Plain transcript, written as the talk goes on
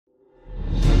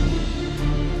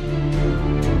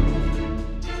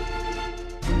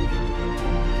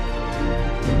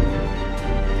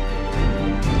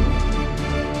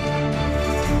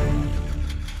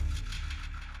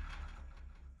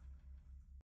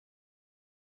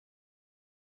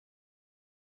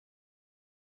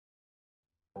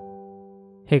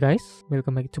Hey guys,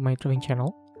 welcome back to my drawing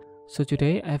channel. So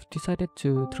today I've decided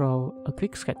to draw a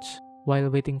quick sketch while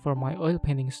waiting for my oil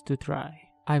paintings to dry.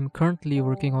 I'm currently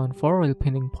working on 4 oil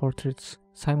painting portraits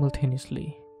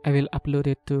simultaneously. I will upload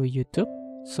it to YouTube,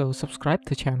 so subscribe to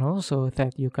the channel so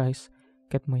that you guys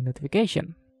get my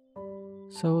notification.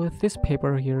 So this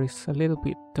paper here is a little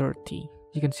bit dirty.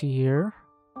 You can see here,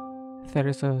 there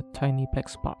is a tiny black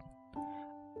spot.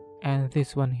 And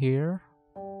this one here.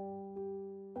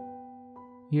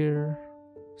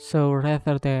 So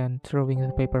rather than throwing the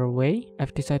paper away,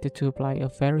 I've decided to apply a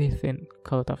very thin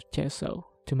coat of gesso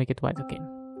to make it white again.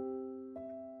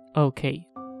 Okay,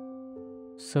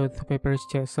 so the paper is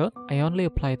gessoed. I only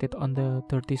applied it on the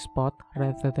dirty spot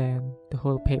rather than the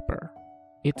whole paper.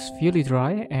 It's fully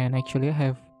dry, and actually I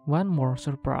have one more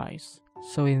surprise.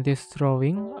 So in this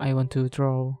drawing, I want to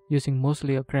draw using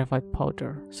mostly a graphite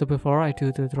powder. So before I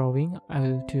do the drawing, I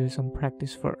will do some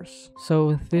practice first.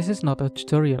 So this is not a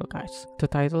tutorial, guys. The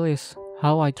title is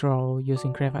How I Draw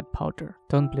Using Graphite Powder.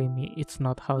 Don't blame me, it's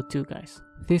not how to, guys.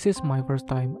 This is my first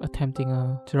time attempting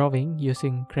a drawing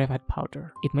using graphite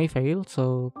powder. It may fail,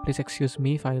 so please excuse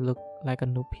me if I look like a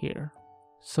noob here.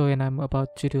 So when I'm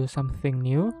about to do something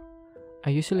new, I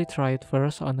usually try it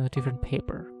first on a different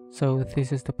paper. So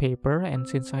this is the paper, and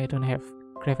since I don't have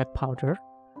graphite powder,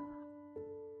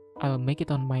 I'll make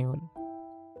it on my own.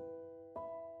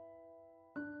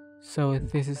 So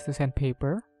this is the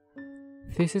sandpaper.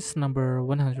 This is number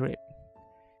 100.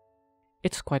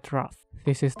 It's quite rough.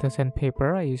 This is the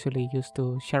sandpaper I usually use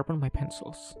to sharpen my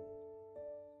pencils.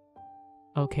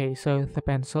 Okay, so the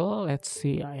pencil, let's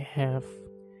see, I have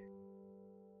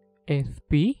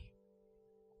 8B,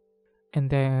 and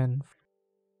then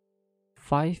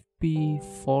 5B,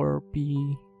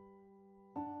 4B,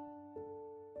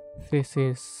 this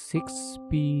is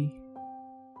 6B,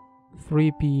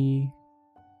 3B,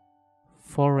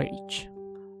 4H.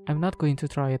 I'm not going to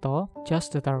try it all,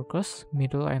 just the darkest,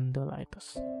 middle, and the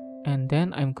lightest. And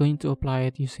then I'm going to apply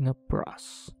it using a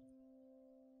brush.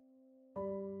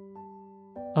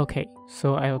 Okay,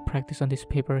 so I'll practice on this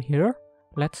paper here.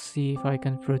 Let's see if I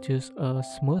can produce a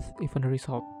smooth, even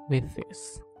result with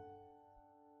this.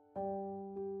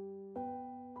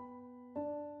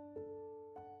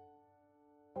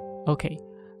 Okay,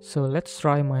 so let's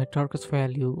try my darkest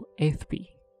value, 8B.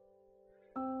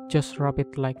 Just rub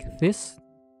it like this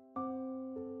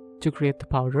to create the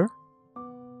powder.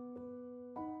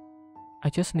 I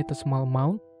just need a small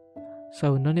amount,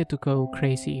 so no need to go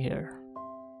crazy here.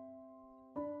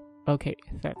 Okay,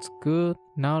 that's good.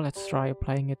 Now let's try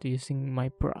applying it using my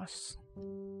brush.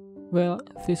 Well,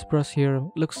 this brush here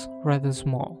looks rather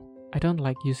small. I don't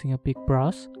like using a big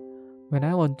brush. When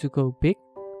I want to go big,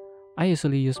 I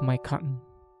usually use my cotton.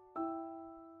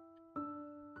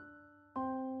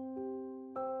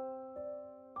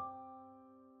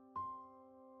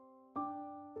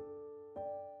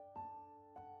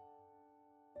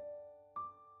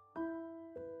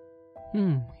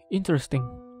 Interesting.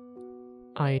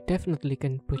 I definitely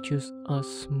can produce a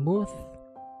smooth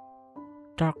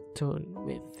dark tone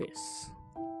with this.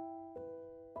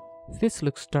 This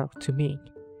looks dark to me.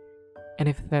 And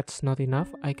if that's not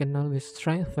enough, I can always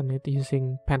strengthen it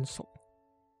using pencil.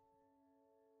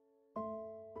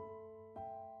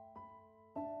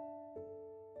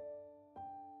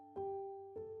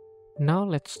 Now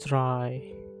let's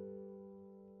try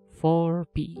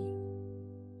 4B.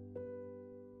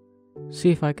 See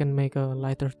if I can make a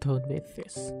lighter tone with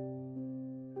this.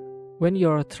 When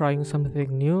you're trying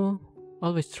something new,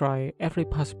 always try every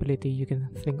possibility you can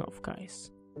think of,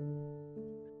 guys.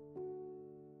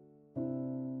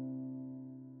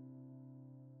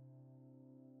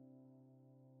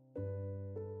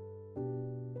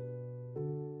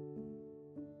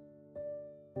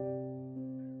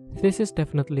 This is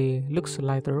definitely looks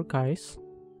lighter, guys.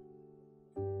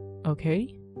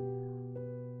 Okay,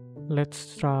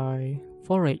 let's try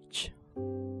 4H.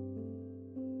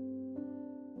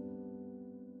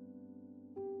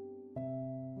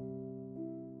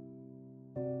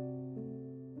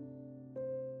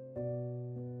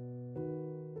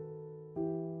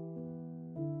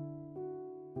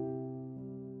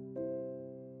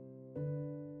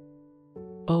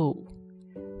 Oh,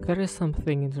 there is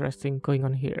something interesting going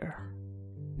on here.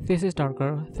 This is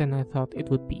darker than I thought it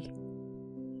would be.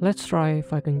 Let's try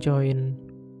if I can join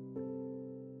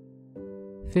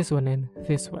this one and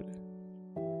this one,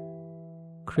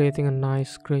 creating a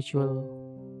nice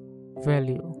gradual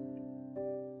value.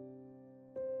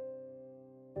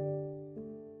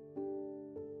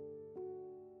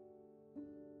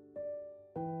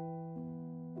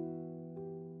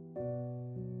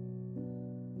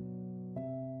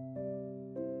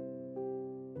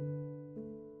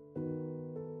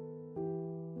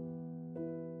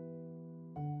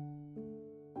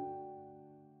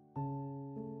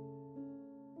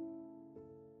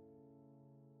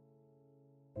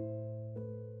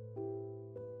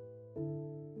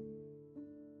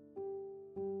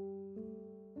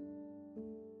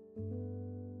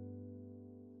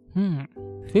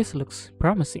 This looks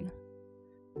promising.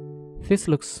 This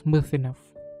looks smooth enough.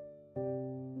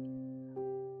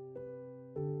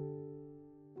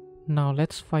 Now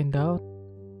let's find out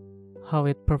how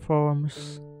it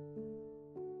performs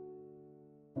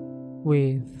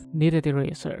with kneaded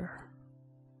eraser.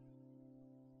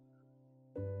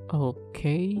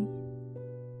 Okay.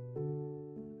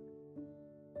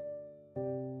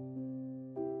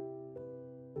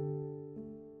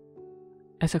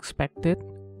 As expected,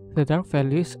 the dark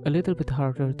value is a little bit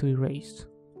harder to erase,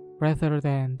 rather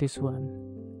than this one.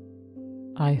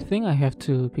 I think I have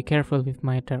to be careful with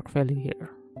my dark value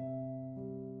here.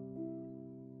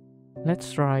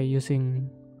 Let's try using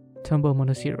Tombow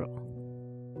Mono Zero.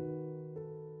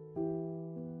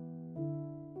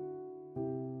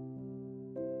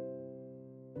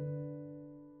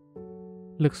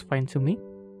 Looks fine to me.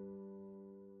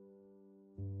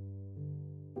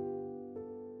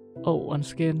 Oh,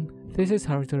 once again, this is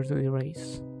harder to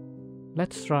erase.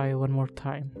 Let's try one more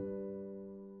time.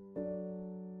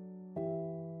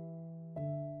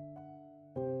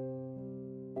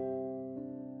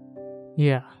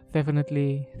 Yeah,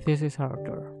 definitely this is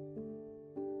harder.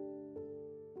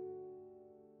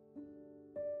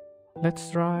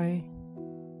 Let's try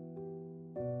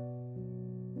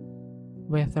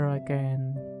whether I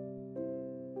can...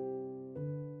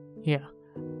 Yeah,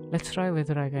 let's try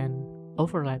whether I can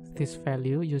overlap this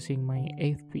value using my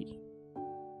 8B.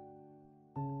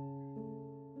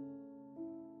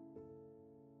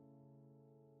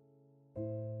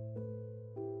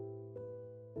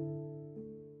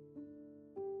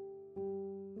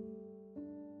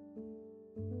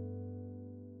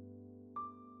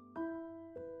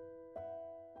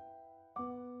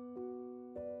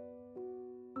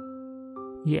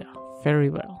 Yeah, very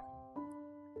well.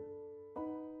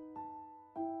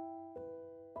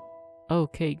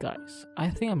 Okay guys, I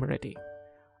think I'm ready.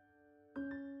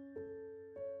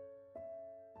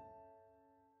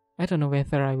 I don't know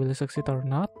whether I will succeed or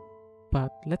not,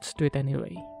 but let's do it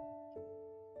anyway.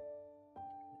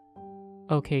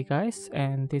 Okay guys,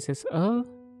 and this is a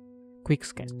quick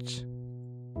sketch.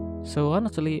 So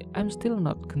honestly, I'm still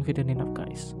not confident enough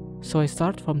guys. So I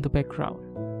start from the background.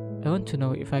 I want to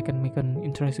know if I can make an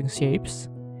interesting shapes,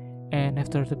 and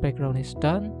after the background is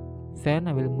done, then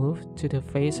I will move to the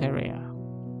face area.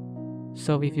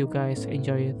 So if you guys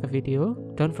enjoy the video,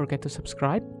 don't forget to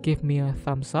subscribe, give me a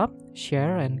thumbs up,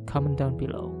 share and comment down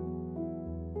below.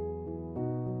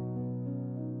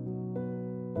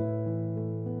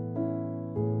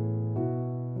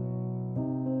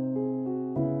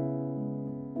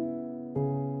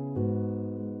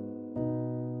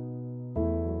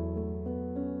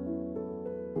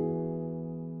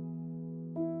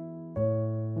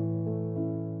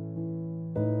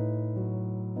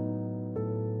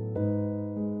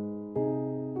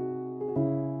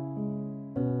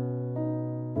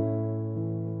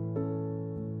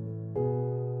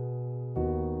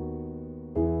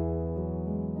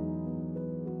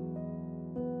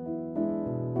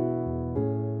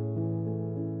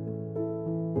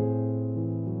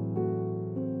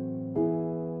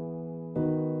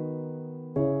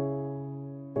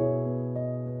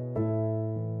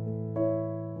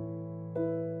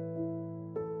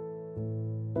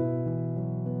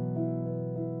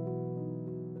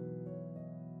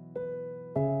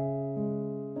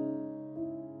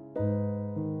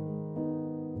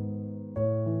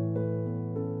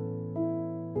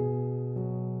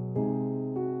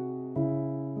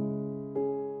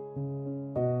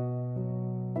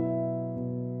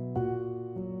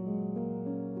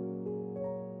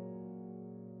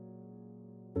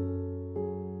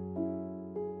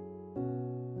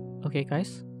 Okay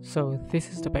guys, so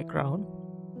this is the background.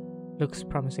 Looks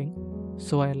promising.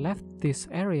 So I left this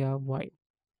area white.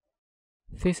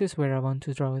 This is where I want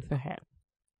to draw the head.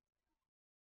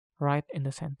 Right in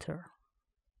the center.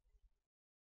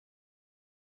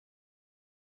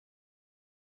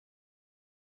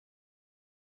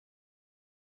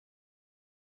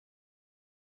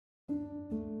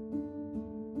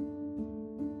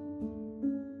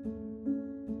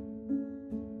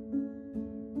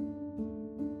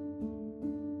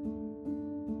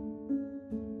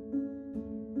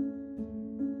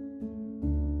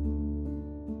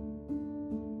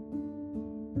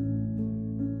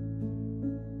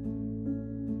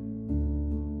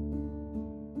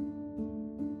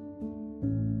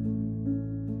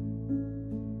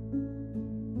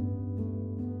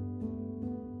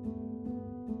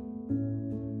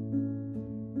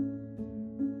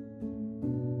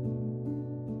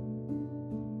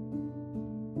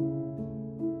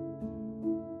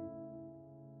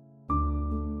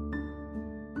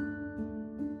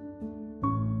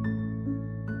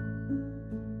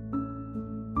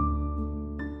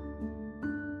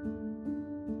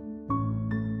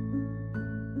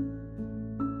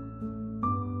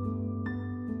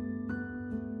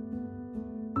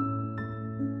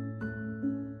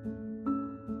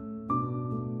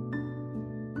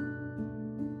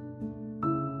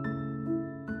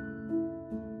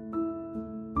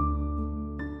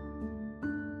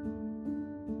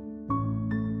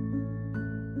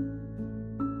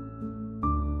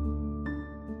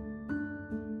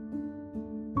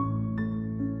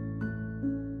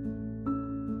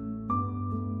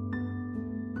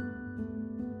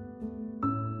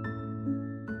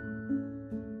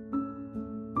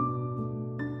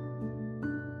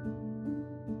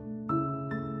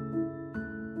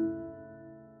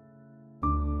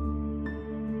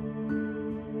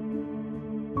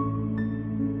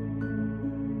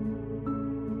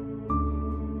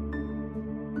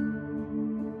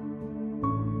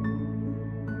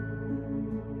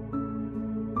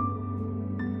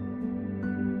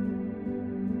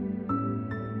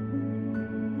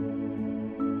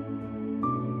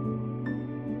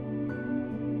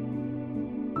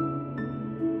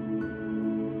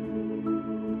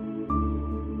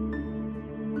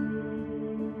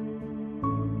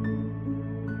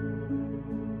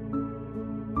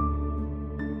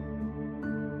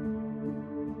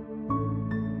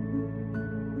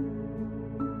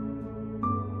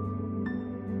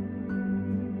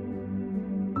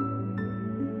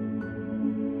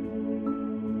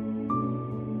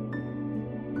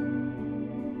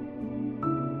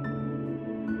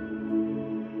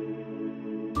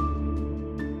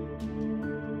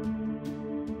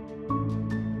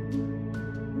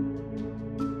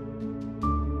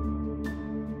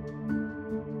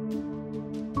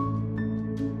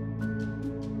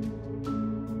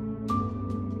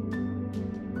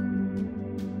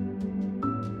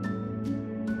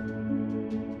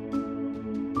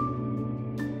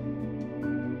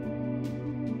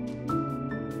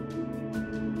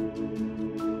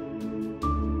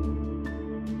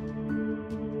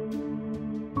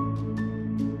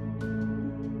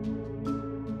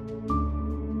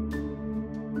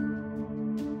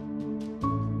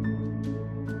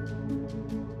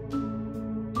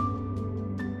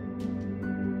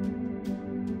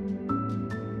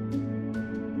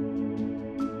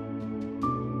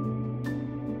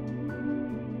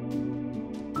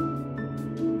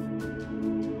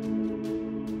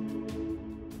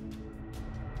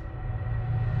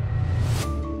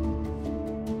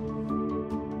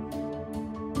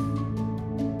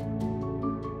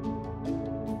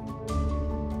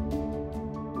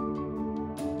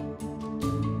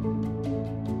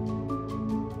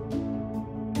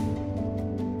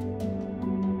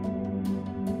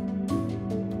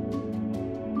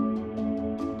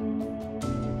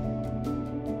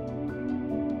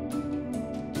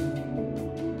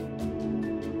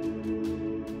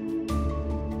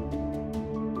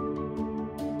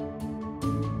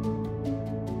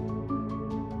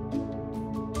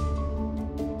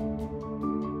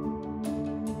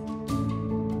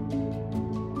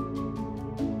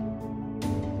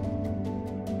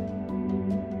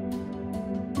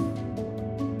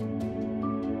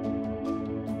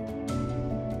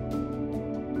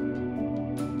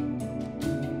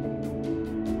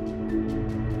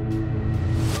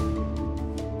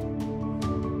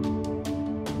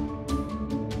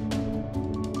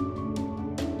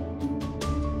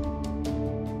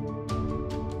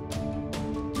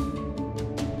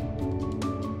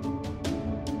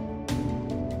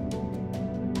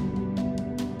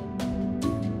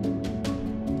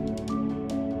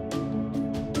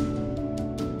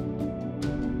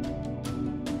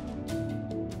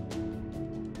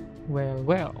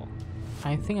 Well,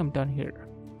 I think I'm done here.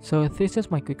 So this is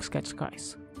my quick sketch,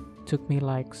 guys. Took me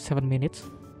like 7 minutes,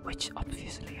 which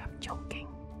obviously I'm joking.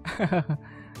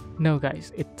 No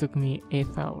guys, it took me 8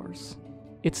 hours.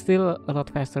 It's still a lot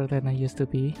faster than I used to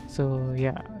be, so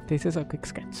yeah, this is a quick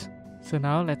sketch. So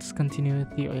now let's continue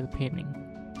the oil painting.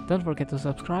 Don't forget to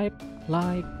subscribe,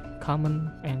 like, comment,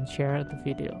 and share the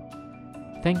video.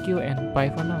 Thank you and bye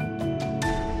for now.